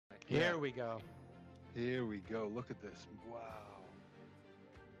Here we go. Here we go. Look at this. Wow.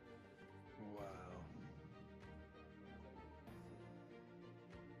 Wow.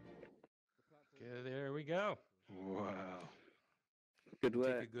 Okay, there we go. Wow. Good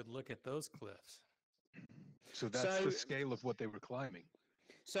work. Take a good look at those cliffs. So that's the scale of what they were climbing.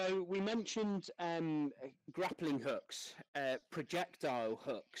 So we mentioned grappling hooks, projectile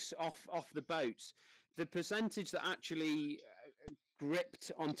hooks off the boats. The percentage that actually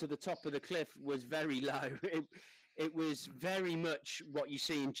gripped onto the top of the cliff was very low. It was very much what you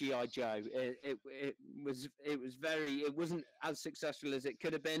see in G.I. Joe. It wasn't as successful as it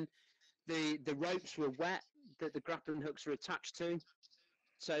could have been. The ropes were wet that the grappling hooks were attached to,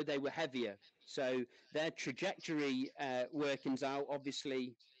 so they were heavier. So their trajectory workings out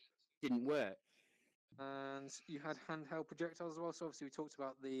obviously didn't work. And you had handheld projectiles as well. So obviously we talked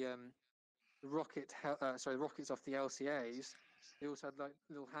about the rockets off the LCAs. They also had like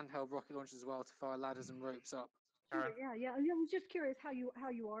little handheld rocket launchers as well to fire ladders and ropes up. Yeah. I was just curious how you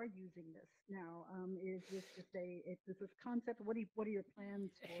are using this now. Is this just is this concept? What are your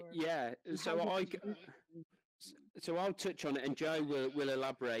plans for? Yeah. So I'll touch on it, and Joe will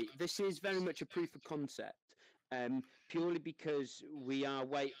elaborate. This is very much a proof of concept, purely because we're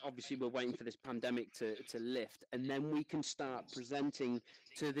waiting for this pandemic to lift, and then we can start presenting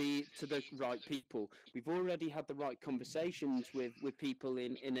to the right people. We've already had the right conversations with people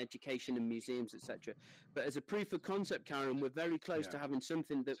in education and museums, etc. But as a proof of concept, Karen, we're very close to having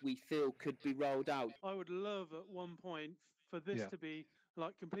something that we feel could be rolled out. I would love at one point for this to be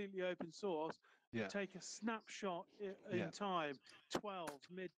like completely open source. Take a snapshot in time, 12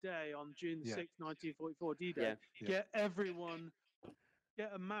 midday on June 6, 1944, D-Day.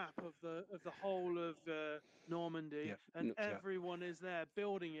 Get a map of the whole of Normandy, and everyone is there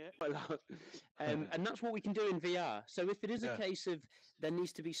building it. And that's what we can do in VR. So if it is a case of there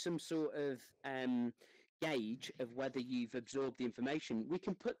needs to be some sort of gauge of whether you've absorbed the information, we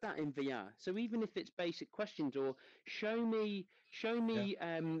can put that in VR. So even if it's basic questions, or show me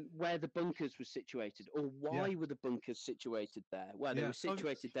where the bunkers were situated, or why were the bunkers situated there? Well, they were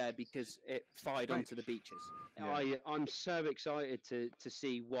situated there because it fired onto the beaches. I'm so excited to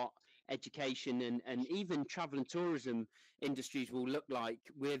see what education and even travel and tourism industries will look like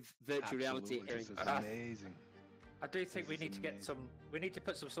with virtual reality. This is amazing. I do think we need to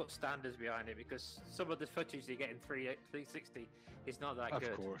put some sort of standards behind it, because some of the footage you get in 360 is not that good.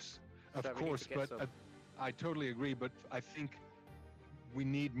 Of course, but I totally agree. But I think we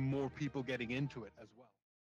need more people getting into it as well.